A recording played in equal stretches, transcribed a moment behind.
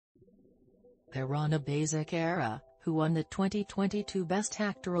Hiran Abeysekera, who won the 2022 Best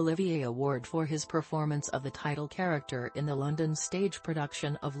Actor Olivier Award for his performance of the title character in the London stage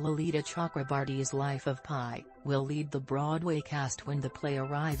production of Lalita Chakrabarty's Life of Pi, will lead the Broadway cast when the play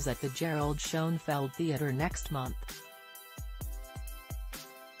arrives at the Gerald Schoenfeld Theatre next month.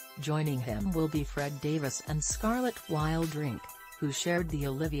 Joining him will be Fred Davis and Scarlett Wildrink, who shared the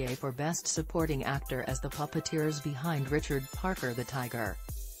Olivier for Best Supporting Actor as the puppeteers behind Richard Parker the Tiger.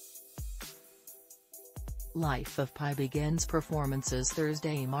 Life of Pi begins performances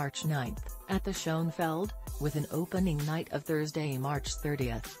Thursday, March 9, at the Schoenfeld, with an opening night of Thursday, March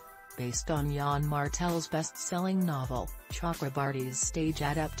 30. Based on Jan Martel's best-selling novel, Chakrabarty's stage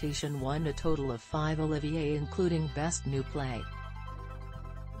adaptation won a total of 5 Olivier including Best New Play.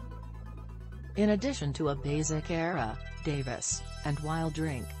 In addition to Abeysekera, Davis, and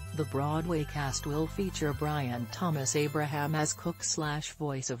Wildrink, the Broadway cast will feature Brian Thomas Abraham as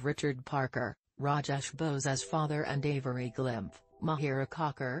cook/voice of Richard Parker, Rajesh Bose as father and Avery Glimph, Mahira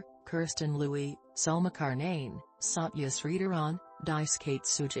Kakar, Kirsten Louis, Salma Karnane, Satya Sridharan, Daisuke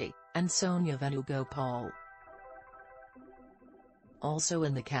Tsuji, and Sonia Venugopal. Also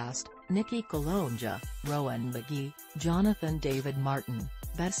in the cast, Nikki Kalonja, Rowan McGee, Jonathan David Martin,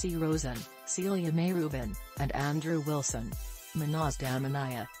 Bessie Rosen, Celia May Rubin, and Andrew Wilson. Manaz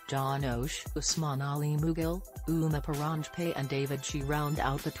Damanaya, John Osh, Usman Ali Mughal, Uma Paranjpe and David Shee round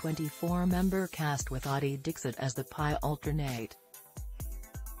out the 24-member cast with Adi Dixit as the Pi alternate.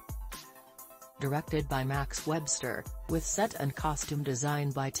 Directed by Max Webster, with set and costume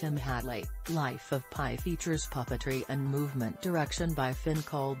design by Tim Hadley, Life of Pi features puppetry and movement direction by Finn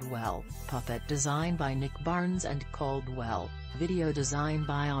Caldwell, puppet design by Nick Barnes and Caldwell, video design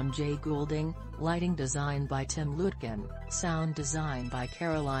by Anjay Goulding, lighting design by Tim Lutkin, sound design by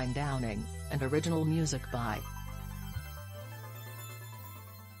Caroline Downing, and original music by.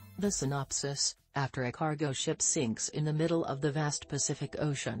 The synopsis: after a cargo ship sinks in the middle of the vast Pacific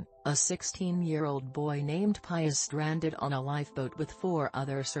Ocean, a 16-year-old boy named Pi is stranded on a lifeboat with 4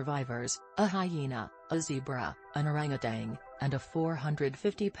 other survivors, a hyena, a zebra, an orangutan, and a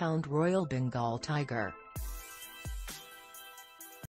 450-pound Royal Bengal tiger.